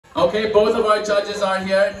Okay, both of our judges are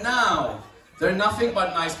here now. They're nothing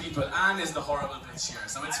but nice people. Anne is the horrible bitch here,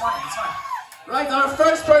 so it's fine, it's fine. Right, our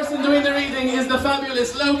first person doing the reading is the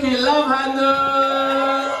fabulous Loki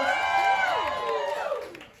Lovehandle.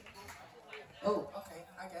 Oh, okay,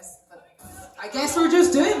 I guess we're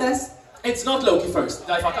just doing this. It's not Loki first.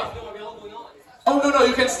 Did I fuck up? Oh, no,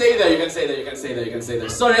 you can stay there, you can stay there, you can stay there, you can stay there.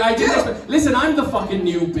 Sorry, I didn't expect... Listen, I'm the fucking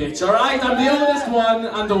new bitch, alright? I'm the oldest one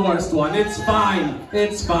and the worst one. It's fine.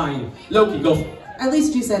 It's fine. Loki, go. At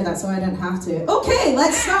least you said that so I didn't have to. Okay,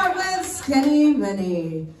 let's start with Skinny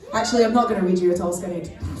Minnie. Actually, I'm not going to read you at all, Skinny.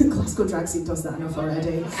 The classical drag scene does that enough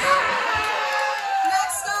already. Next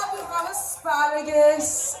up, we've got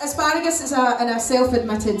Asparagus. Asparagus is a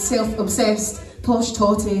self-admitted, self-obsessed posh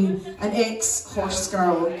totty, an ex-horse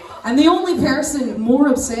girl. And the only person more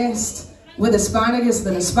obsessed with asparagus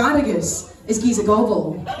than asparagus is Giza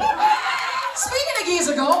Gobble. Speaking of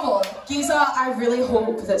Giza Gobble, Giza, I really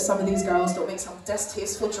hope that some of these girls don't make some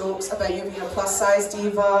distasteful jokes about you being a plus-size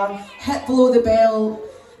diva, hit below the belt.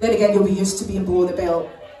 Then again, you'll be used to being below the belt.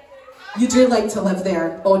 You do like to live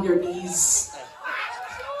there, on your knees.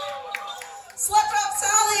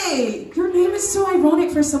 Sally! Your name is so ironic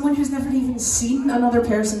for someone who's never even seen another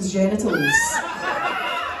person's genitals.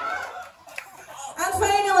 And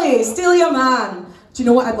finally, Stelia Man. Do you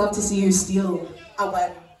know what I'd love to see you steal? A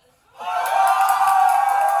win.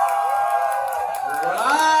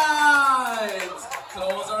 Right!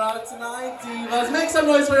 Clothes are out tonight, divas. Make some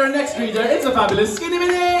noise for our next reader. It's a fabulous Skinny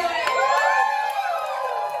Minnie!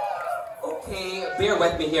 Okay, bear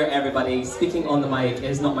with me here, everybody. Speaking on the mic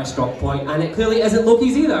is not my strong point, and it clearly isn't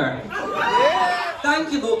Loki's either.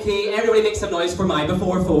 Thank you, Loki. Everybody make some noise for my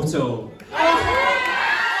before photo.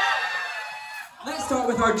 Let's start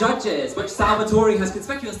with our judges, which Salvatore has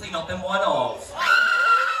conspicuously not been one of.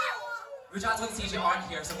 Rajaz and CJ aren't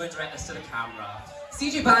here, so I'm going to direct this to the camera.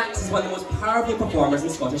 CJ Banks is one of the most powerful performers in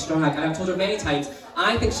Scottish drag, and I've told her many times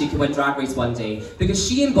I think she could win Drag Race one day because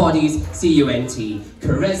she embodies CUNT: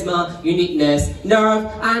 charisma, uniqueness, nerve,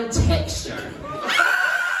 and texture.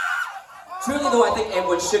 Truly though, I think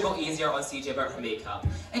everyone should go easier on CJ about her makeup.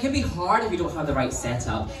 It can be hard if you don't have the right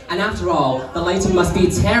setup, and after all, the lighting must be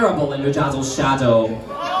terrible in Rajazel's shadow.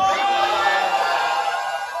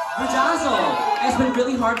 Rajazel! It's been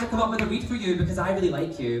really hard to come up with a read for you because I really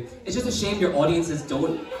like you. It's just a shame your audiences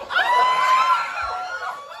don't.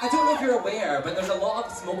 I don't know if you're aware, but there's a lot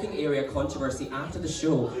of smoking area controversy after the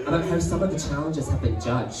show about how some of the challenges have been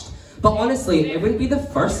judged. But honestly, it wouldn't be the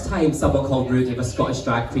first time someone called Rue gave a Scottish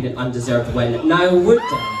drag queen an undeserved win, now would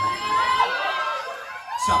they?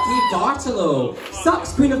 Chucky Bartolo,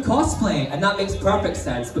 sucks queen of cosplay, and that makes perfect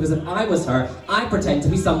sense because if I was her, I'd pretend to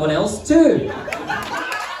be someone else too.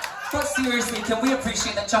 But seriously, can we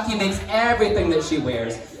appreciate that Chucky makes everything that she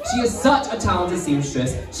wears? She is such a talented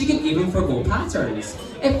seamstress, she can even forgo patterns.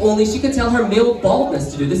 If only she could tell her male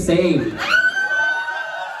baldness to do the same.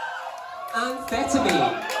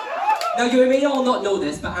 Amphetamine. Now you may all not know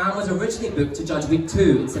this, but Anne was originally booked to judge week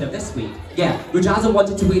 2 instead of this week. Yeah, Rajaza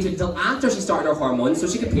wanted to wait until after she started her hormones so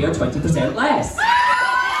she could pay her 20% less.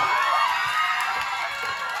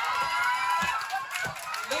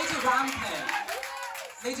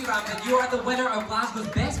 Lady Rampant, you are the winner of Glasgow's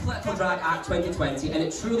Best Political Drag Act 2020, and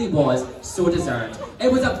it truly was so deserved.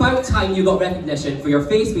 It was about time you got recognition for your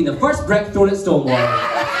face being the first brick thrown at Stonewall.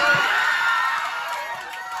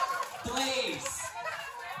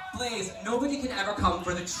 Blaze, nobody can ever come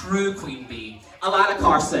for the true Queen Bee, Alana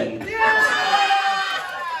Carson.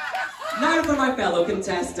 Now for my fellow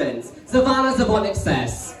contestants, Savannah Zavon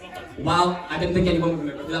Excess. Wow, I didn't think anyone would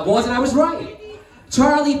remember who that was, and I was right.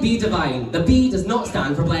 Charlie B. Divine, the B does not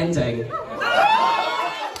stand for blending.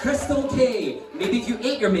 Crystal K, maybe if you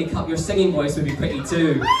ate your makeup, your singing voice would be pretty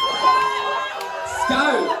too.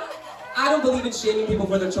 Scout, I don't believe in shaming people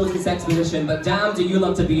for their chosen sex position, but damn do you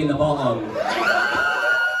love to be in the bottom.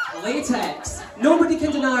 Latex, nobody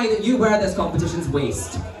can deny that you wear this competition's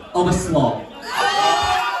waist of a slop.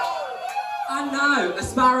 And now,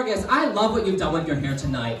 Asparagus, I love what you've done with your hair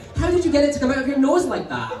tonight. How did you get it to come out of your nose like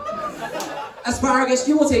that? Asparagus,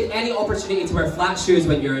 you will take any opportunity to wear flat shoes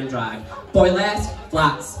when you're in drag. Boylette,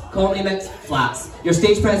 flats. Comedy mix, flats. Your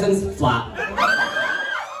stage presence, flat.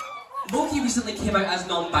 Loki recently came out as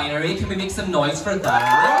non-binary. Can we make some noise for that?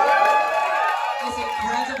 It's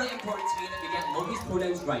incredibly important to me that we get Loki's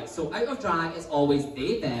pronouns right. So out of drag, it's always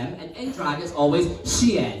they, them, and in drag, it's always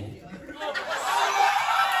she, en.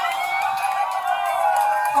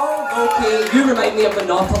 Oh, Loki, you remind me of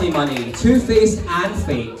Monopoly money. Two-faced and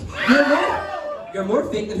fake. You're more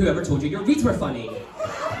fake than whoever told you your reads were funny.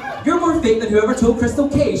 You're more fake than whoever told Crystal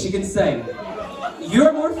K she can sing.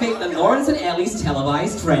 you're more fake than Lawrence and Ellie's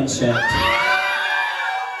televised friendship.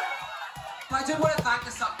 But I do want to thank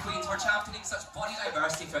the Suck Queens for championing such body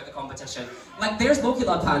diversity throughout the competition. Like, there's low-key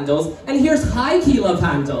love handles, and here's high-key love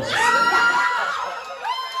handles.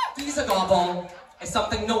 Giza Gobble is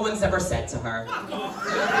something no one's ever said to her.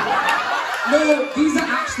 No, Giza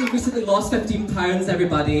actually recently lost 15 pounds,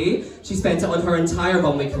 everybody. She spent it on her entire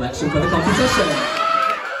runway collection for the competition.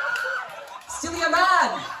 Celia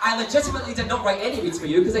Mann! I legitimately did not write any reads for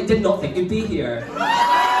you because I did not think you'd be here.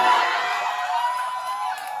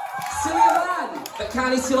 Celia Mann! But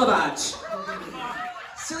can he steal a badge?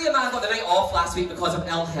 Celia Mann got the night off last week because of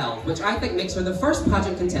ill health, which I think makes her the first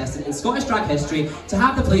pageant contestant in Scottish drag history to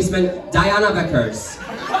have the placement Diana Vickers.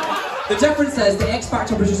 The difference is the X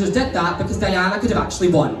Factor producers did that because Diana could have actually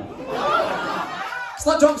won.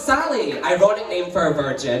 Slut Drop Sally, ironic name for a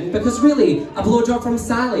virgin, because really, a blowjob from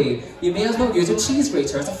Sally. You may as well use a cheese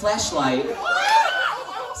grater as a fleshlight.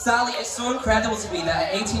 Sally, it's so incredible to me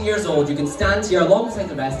that at 18 years old you can stand here alongside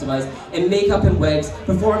the rest of us in makeup and wigs,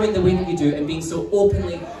 performing the way that you do and being so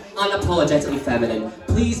openly, unapologetically feminine.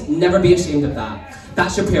 Please never be ashamed of that.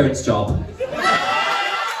 That's your parents' job.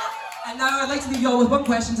 And now I'd like to leave you all with one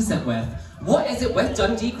question to sit with. What is it with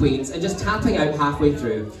Dundee Queens and just tapping out halfway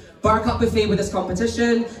through? Barcup Buffet with this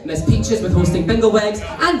competition, Miss Peaches with hosting bingo wigs,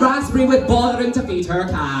 and Raspberry with bothering to feed her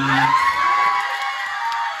cat.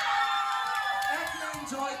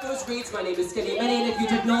 If you enjoyed those reads, my name is Skinny Minnie, and if you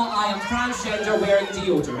did not, I am transgender wearing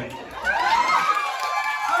deodorant.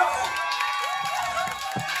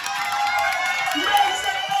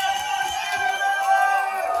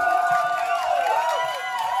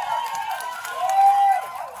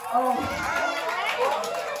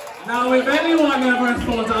 Now, if anyone ever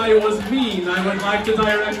thought I was mean, I would like to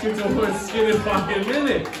direct you towards Skinny fucking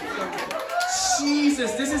Minnie.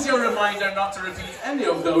 Jesus, this is your reminder not to repeat any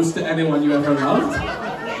of those to anyone you ever loved.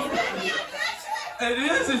 It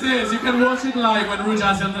is. You can watch it live when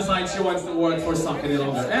Rujasil decides she wants the word for suck any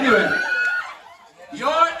longer. Anyway,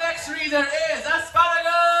 your next reader is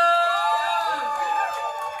Asparagus!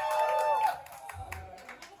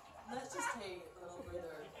 Let's just take a little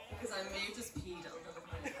breather, because I may have just peed a little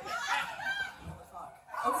bit.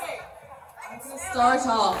 Okay, I'm gonna start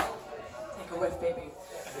off. Take a whiff, baby.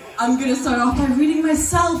 I'm gonna start off by reading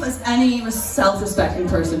myself, as any self-respecting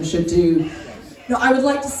person should do. Now, I would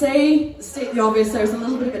like to state the obvious, there's a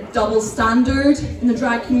little bit of a double standard in the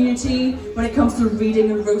drag community when it comes to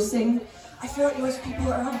reading and roasting. I feel like most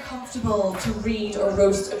people are uncomfortable to read or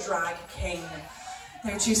roast a drag king.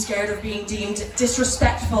 They're too scared of being deemed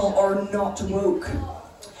disrespectful or not woke.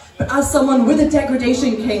 But as someone with a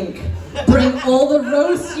degradation kink, bring all the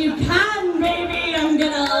roast you can, baby! I'm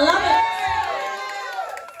gonna love it!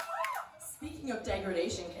 Speaking of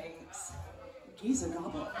degradation kinks, Giza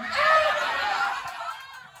Gobble.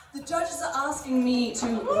 The judges are asking me to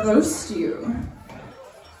roast you.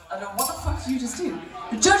 I don't know, what the fuck did you just do?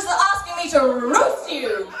 The judges are asking me to roast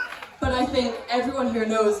you! But I think everyone here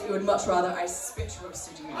knows you would much rather I spit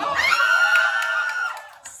roasted you.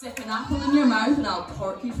 Stick an apple in your mouth and I'll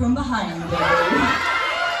pork you from behind, baby.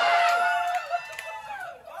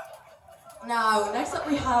 Now, next up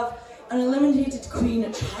we have an eliminated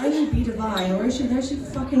queen, Charlie B. Divine. Where is she? There she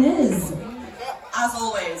fucking is. As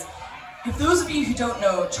always, if those of you who don't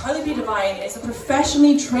know, Charlie B. Divine is a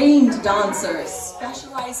professionally trained dancer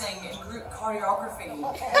specializing in group choreography.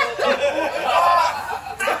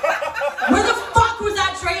 Where the fuck was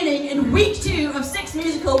that training in week 2 of 6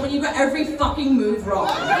 Musical when you got every fucking move wrong?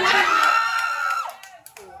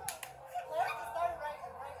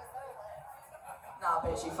 Nah,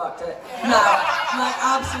 bitch, you fucked it. Now, my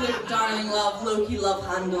absolute darling love, Loki love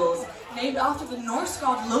handles, named after the Norse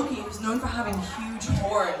god Loki, who's known for having huge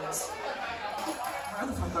horns. Where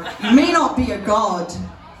the fuck are you? You may not be a god,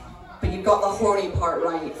 but you got the horny part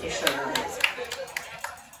right, for sure.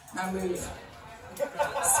 Now move.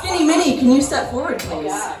 Skinny Minnie, can you step forward,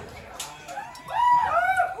 please?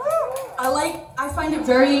 I find it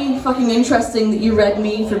very fucking interesting that you read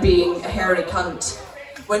me for being a hairy cunt,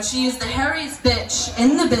 when she is the hairiest bitch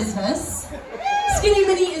in the business. Skinny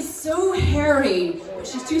Minnie is so hairy, but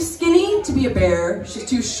she's too skinny to be a bear, she's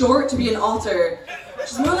too short to be an otter,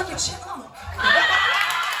 she's more like a chipmunk.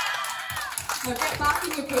 Now get back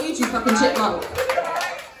in your cage, you fucking chipmunk.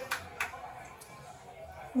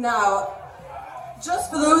 Now, just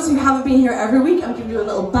for those who haven't been here every week, I'm giving you a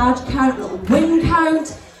little badge count, a little win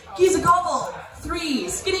count. Giza Gobble, 3.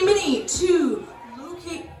 Skinny Minnie, 2.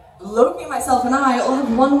 Loki, myself, and I all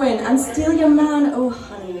have 1 win. And Celia Mann, oh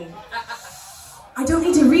honey. I don't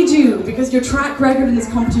need to read you, because your track record in this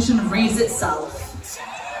competition reads itself.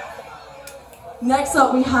 Next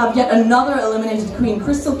up, we have yet another eliminated queen.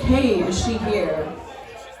 Crystal K, is she here?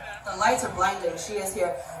 The lights are blinding, she is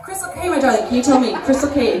here. Crystal K, my darling, can you tell me, Crystal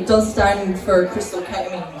K does stand for crystal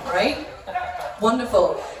ketamine, right?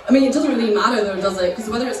 Wonderful. I mean, it doesn't really matter though, does it? Because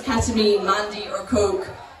whether it's ketamine, Mandy, or coke,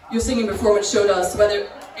 your singing performance showed us whether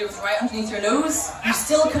it was right underneath your nose, you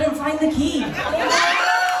still couldn't find the key.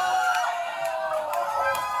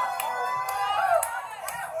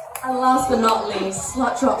 And last but not least,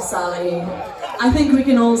 Slut Drop Sally. I think we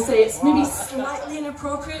can all say it's maybe slightly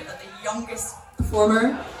inappropriate that the youngest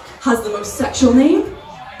performer has the most sexual name,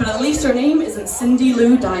 but at least her name isn't Cindy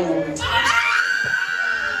Lou Diamond.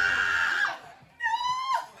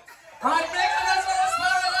 Right, make a noise for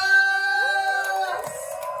Asparagus!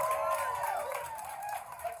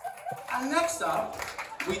 And next up,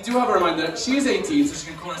 we do have a reminder, she is 18, so she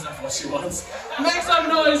can chorus up what she wants. Make some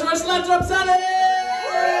noise for Slut Drop Sally!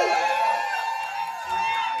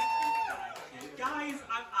 Guys,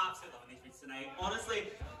 I'm absolutely loving these beats tonight. Honestly,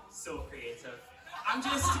 so creative. I'm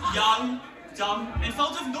just young, dumb, and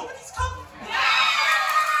filled with nobody's cum.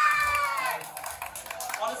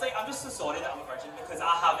 Honestly, I'm just so sorry that I'm a virgin because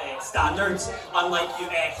I have standards, unlike you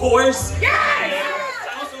whores.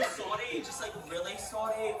 I'm also sorry, just like really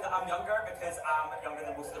sorry that I'm younger because I'm younger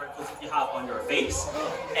than most of the wrinkles that you have on your face.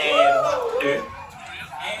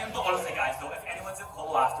 But honestly, guys, though, if anyone's at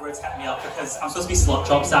Polo afterwards, hit me up because I'm supposed to be Slut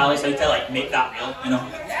Drop Sally, so I need to like make that real, you know.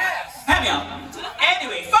 Hit me up.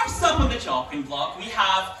 Anyway, first up on the chopping block, we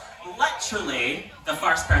have literally the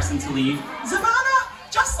first person to leave, Savannah.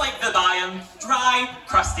 Just like the biome, dry,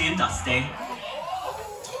 crusty and dusty.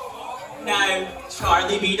 Now,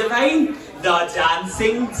 Charlie B. Devine, the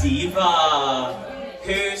dancing diva,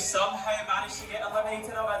 who somehow managed to get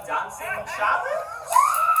eliminated of a dancing challenge.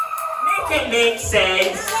 Make it make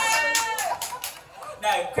sense.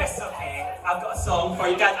 Now, Crystal K, I've got a song for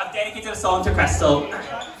you guys. I've dedicated a song to Crystal.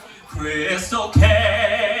 Crystal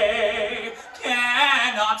K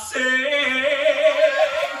cannot sing.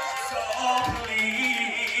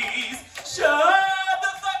 Shut the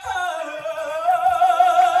fuck up!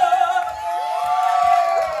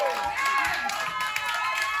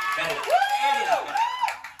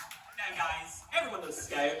 Now guys, everyone knows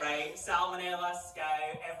Scout, right? Salmonella,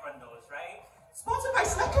 Scout, everyone knows, right? Sponsored by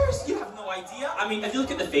Snickers? You have no idea. I mean, if you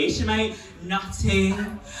look at the face, you might nutty,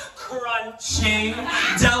 crunchy,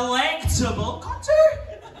 delectable. Contour?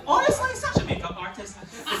 Honestly, such a makeup artist.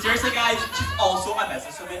 But seriously guys, she's also a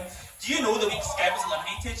businesswoman. Do you know the week Scout was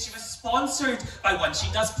eliminated, she was sponsored by One She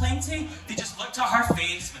Does Plenty? They just looked at her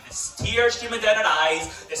face with the tears streaming down her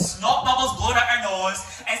eyes, the snot bubbles blowing out her nose,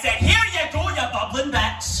 and said, "Here you go, you bubbling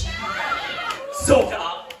bitch." Soak it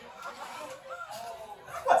up.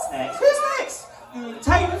 What's next? Who's next?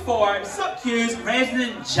 Time for Suck Q's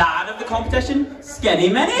resident Jan of the competition, Skinny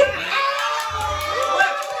Minnie. Look,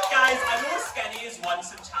 guys, I know Skinny has won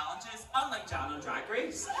some challenges, unlike Jan on Drag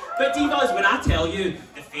Race. But divas, when I tell you,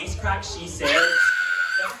 the face crack she shared,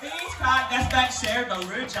 the face crack this bitch shared, the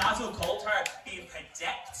rude Jazzo called her being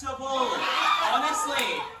predictable.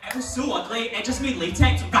 Honestly, it was so ugly, it just made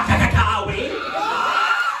latex away.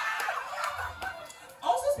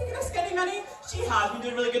 Also, speaking of Skinny Minnie, she has been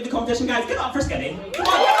doing really good in the competition, guys. Get up for Skinny. Come on, get up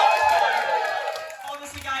for Skinny.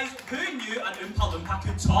 Honestly, guys, who knew an Oompa Loompa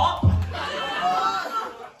could top? Now,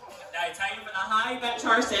 time for the high bitch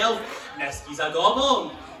herself, Miss Giza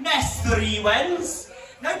Gobble. Miss 3 wins.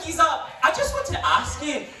 Now, Giza, I just want to ask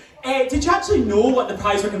you, did you actually know what the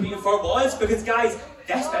prize we're competing for was? Because, guys,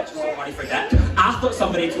 this bitch was so horny for dick. I thought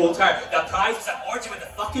somebody told her the prize was an orgy with the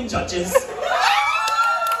fucking judges.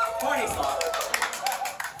 Horny slut.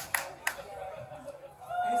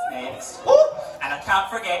 Who's next? Oh, and I can't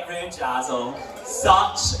forget Rude Jazzo.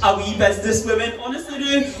 Such a wee businesswoman, honestly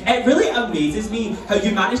dude. It really amazes me how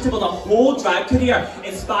you managed to build a whole drag career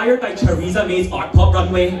inspired by Theresa May's art pop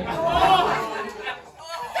runway.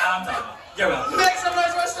 I'm done. You're welcome. Make some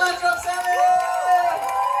noise for Slut Drop Sally!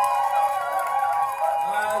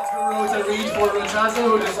 Let's go to read for Ruchazo,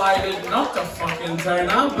 who decided not to fucking turn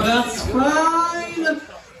up, but that's fine.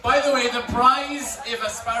 By the way, the prize, if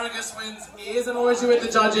Asparagus wins, is an orgy with the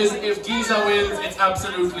judges. If Giza wins, it's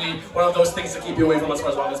absolutely one of those things to keep you away from us for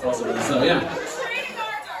as long as possible. So, yeah.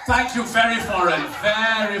 Thank you, very foreign.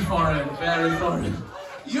 Very foreign. Very foreign.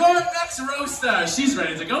 Your next roaster, she's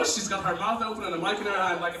ready to go. She's got her mouth open and a mic in her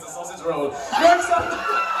hand like it's a sausage roll.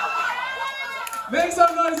 Make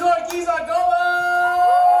some noise for Giza, go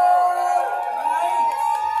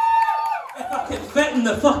If I can fit in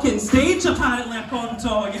the fucking stage, apparently, according to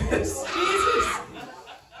all you. Jesus.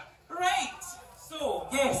 Right. So,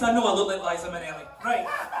 yes, I know I look like Liza Minnelli. Right.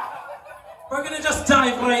 We're gonna just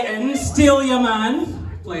dive right in. Steal your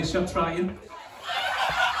man. Bless you, I'm trying.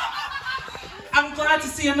 I'm glad to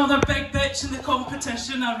see another big bitch in the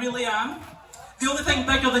competition, I really am. The only thing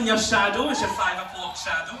bigger than your shadow is your 5 o'clock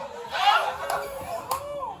shadow.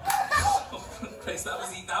 Oh, Christ, that was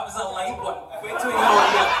a light one. Wait till you hear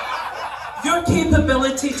it. Your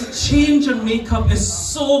capability to change your makeup is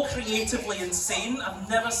so creatively insane. I've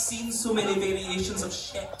never seen so many variations of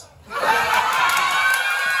shit. But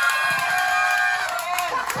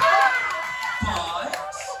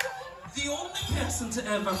the only person to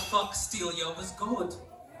ever fuck Stelia was God.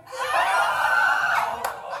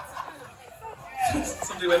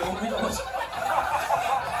 Somebody went, oh my god.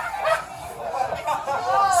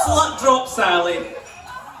 Slut drop Sally.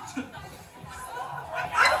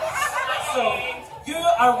 So, you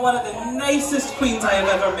are one of the nicest queens I have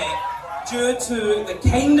ever met, due to the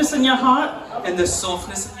kindness in your heart and the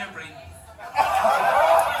softness in your brain.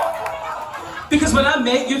 Because when I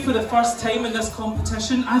met you for the first time in this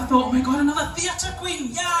competition, I thought, oh my god, another theatre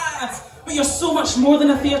queen, yes! But you're so much more than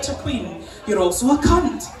a theatre queen. You're also a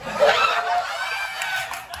cunt.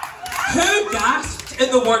 Who gasped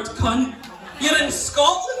at the word cunt? You're in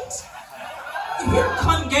Scotland? You hear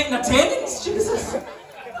cunt getting attendance? Jesus.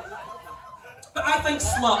 But I think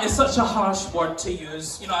slut is such a harsh word to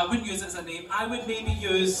use. You know, I wouldn't use it as a name. I would maybe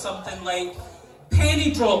use something like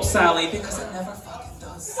penny drop Sally, because it never fucking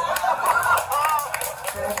does.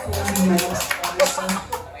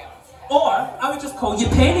 Or I would just call you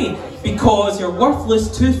Penny, because you're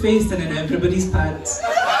worthless, two-faced, and in everybody's pants. Yeah,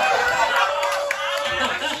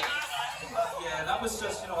 that was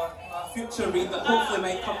just, you know, a future read that hopefully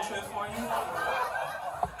might come true for you.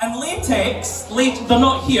 And latex, they're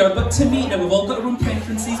not here, but to me, now we've all got our own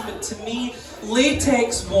preferences, but to me,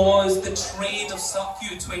 latex was the trade of Suck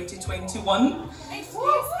You 2021.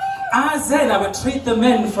 As in, I would trade them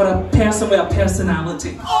in for a person with a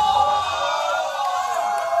personality.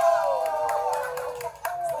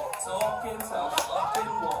 Talking to a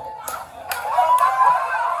fucking wall.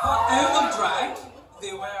 But out of drag,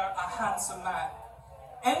 they were a handsome man.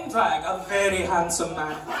 In drag, a very handsome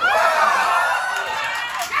man.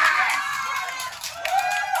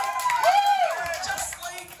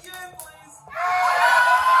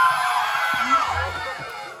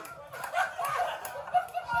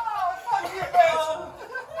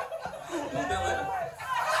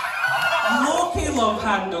 Love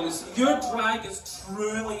handles, your drag is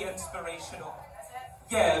truly inspirational.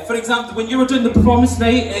 Yeah, for example, when you were doing the performance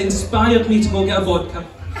tonight, it inspired me to go get a vodka.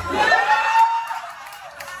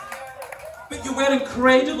 But you were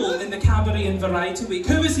incredible in the Cabaret and Variety Week.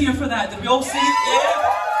 Who was here for that? Did we all see it? Yeah?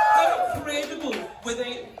 How incredible.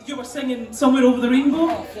 You were singing Somewhere Over the Rainbow,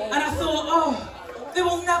 and I thought, oh, they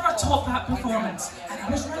will never top that performance. And I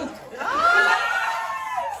was right.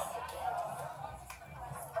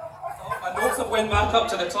 Notes have went back up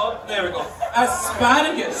to the top. There we go.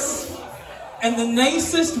 Asparagus. In the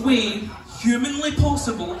nicest way humanly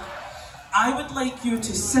possible, I would like you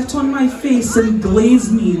to sit on my face and glaze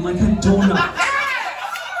me like a donut.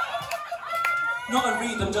 Not a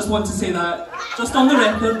read, I just want to say that. Just on the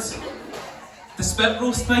record. The spit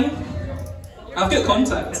roast thing. I've got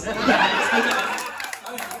contacts.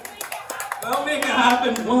 We'll make it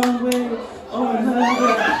happen one way or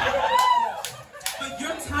another.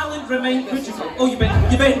 Talent remains. Where'd you go? Oh, you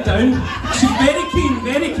bent down. She's very keen,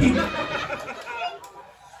 very keen.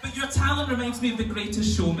 But your talent reminds me of The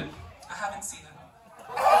Greatest Showman. I haven't seen it.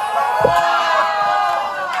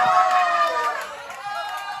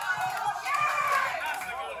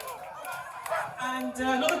 And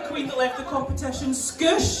another queen that left the competition,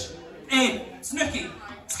 Scoosh, Snooky,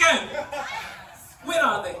 Scout. Where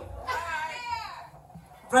are they?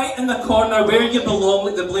 Right in the corner where you belong,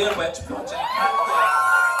 like the Blair Witch Project.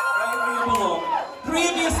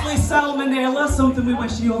 Previously salmonella, something we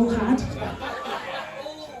wish you all had.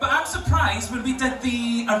 But I'm surprised when we did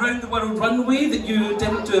the Around the World runway that you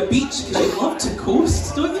didn't do a beach, because you love to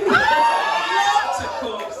coast, don't you? You love to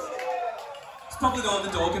coast. It's probably all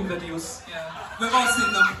the dogging videos, yeah. We've all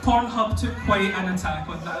seen them. Pornhub took quite an attack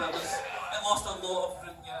on that. It lost a lot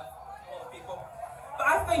of people. But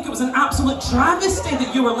I think it was an absolute travesty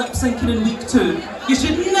that you were lip syncing in week 2. You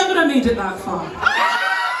should never have made it that far.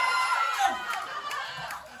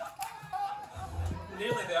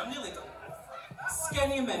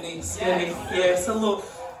 Skinny Minnie, Skinny, yes, hello.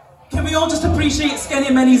 Can we all just appreciate Skinny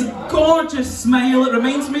Minnie's gorgeous smile? It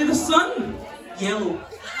reminds me of the sun. Yellow.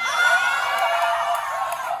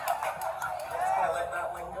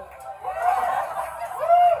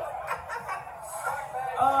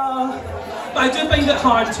 But I do find it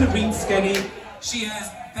hard to read Skinny. She is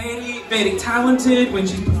Very, very talented when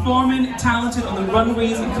she's performing, talented on the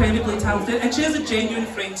runways, incredibly talented, and she is a genuine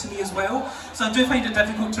friend to me as well, so I do find it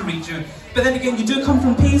difficult to read you. But then again, you do come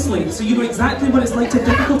from Paisley, so you know exactly what it's like to have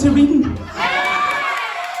difficulty reading.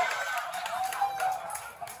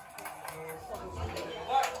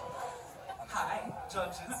 Hi,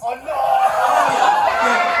 judges. Oh no!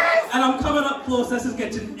 Yeah. And I'm coming up close, this is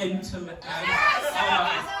getting intimate now.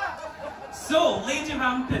 So, Lady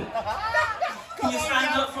Rampant. Can you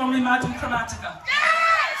stand up for me, Madam Chromatica?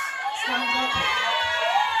 Yes! Stand up.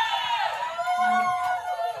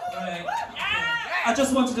 Right. Okay. I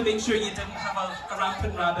just wanted to make sure you didn't have a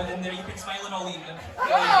rampant rabbit in there. You've been smiling all evening.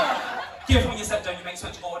 Careful when you sit down, you might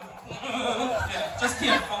switch on. Yeah, just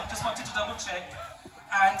careful. Just wanted to double check.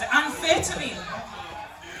 And amphetamine.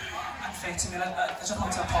 Amphetamine. I just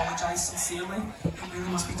want to apologise sincerely. It really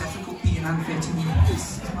must be difficult being amphetamine.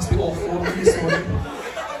 It must be awful. I'm really sorry.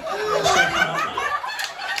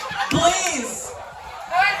 Blaze!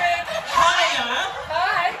 Hiya!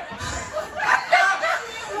 Hi!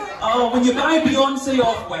 Oh, when you buy Beyonce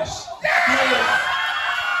off Wish.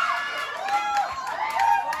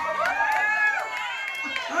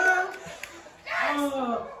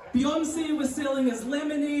 Beyonce was selling us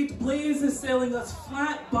lemonade, Blaze is selling us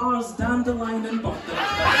flat bars, dandelion and butter.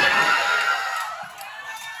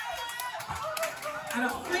 And I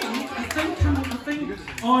think,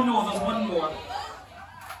 oh no, there's one more.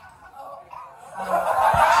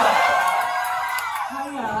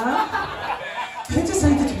 Hiya. Who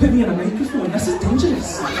decided to put me in a microphone? This is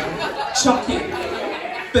dangerous. Chucky,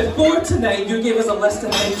 before tonight you gave us a list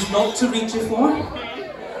of things not to read you for.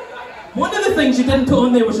 One of the things you didn't put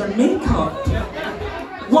on there was your makeup.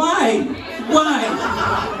 Why? Why?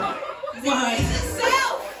 Why?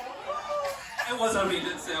 It was a read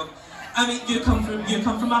itself. I mean, you come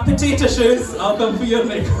from my potato shoes. I'll come for your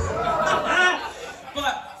makeup.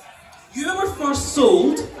 But you were first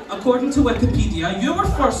sold, according to Wikipedia, you were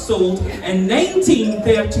first sold in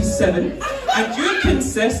 1937, and you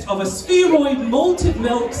consist of a spheroid malted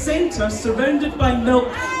milk centre surrounded by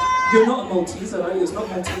milk. You're not a Malteser, are you? It's not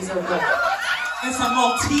Malteser, but it's a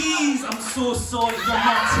Maltese. I'm so sorry. You're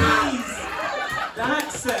Maltese.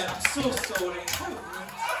 That's it. I'm so sorry.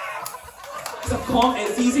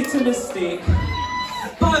 It's easy to mistake.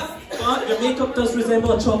 But your makeup does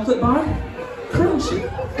resemble a chocolate bar. Crunchy.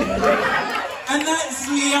 And that's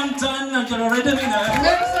me. I'm done. I'm gonna rid of me now.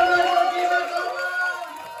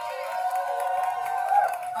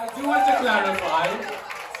 I do want to clarify.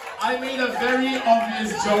 I made a very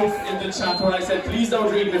obvious joke in the chat where I said, please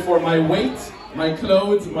don't read me for my weight, my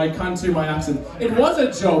clothes, my country, my accent. It was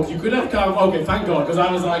a joke. You could have come, okay, thank God, because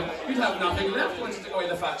I was like, you'd have nothing left once you took away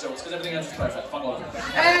the fat jokes, because everything else is perfect. Fuck all.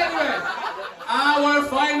 Anyway, our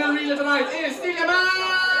final reader tonight is Stevie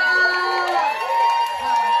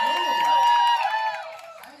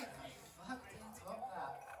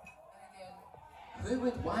Who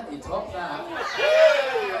would want to top that?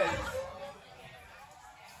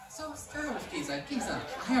 So, starting with Giza,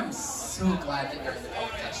 I am so glad that you're in the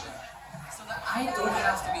competition, so that I don't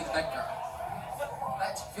have to be the victor.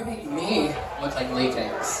 But you make me look like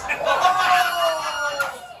latex.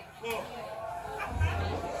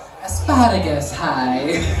 Asparagus, hi!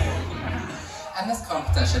 In this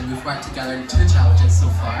competition, we've worked together in 2 challenges so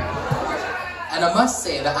far, and I must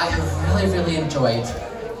say that I have really enjoyed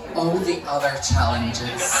all the other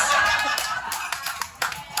challenges.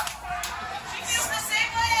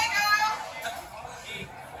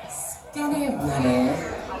 Skinny Minnie,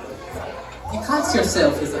 you class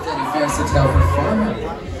yourself as a very versatile performer,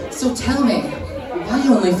 so tell me, why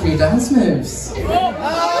only 3 dance moves?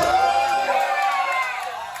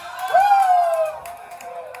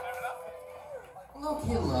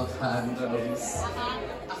 Lucky love handles.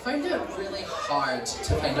 I found it really hard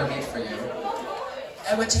to find a mate for you,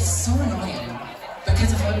 which is so annoying,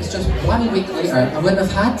 because if it was just 1 week later, I wouldn't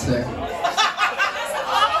have had to.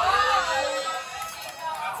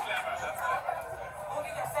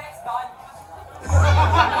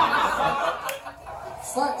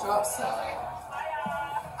 Slut drop side.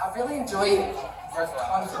 I really enjoy your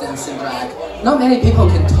confidence in drag. Not many people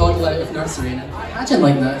can toddle out of nursery and imagine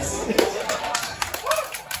like this.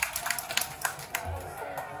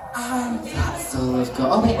 And that's all I've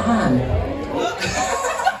got. Oh wait, Anne.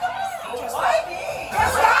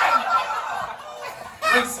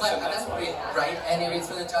 I didn't write any reads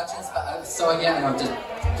for the judges, but I saw it and I'm just...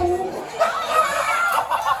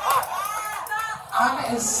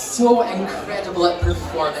 Anne is so incredible at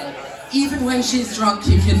performing. Even when she's drunk,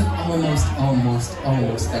 you can almost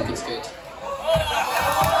think it's good.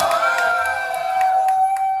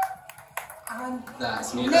 And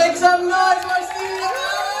that's me. Make some noise for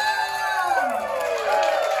Stevie!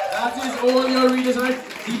 That is all your readers, right?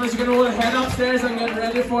 Divas, you're gonna all head upstairs and get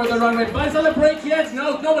ready for the runway. But it's on the break yet.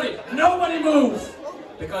 No, nobody move!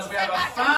 Because we have a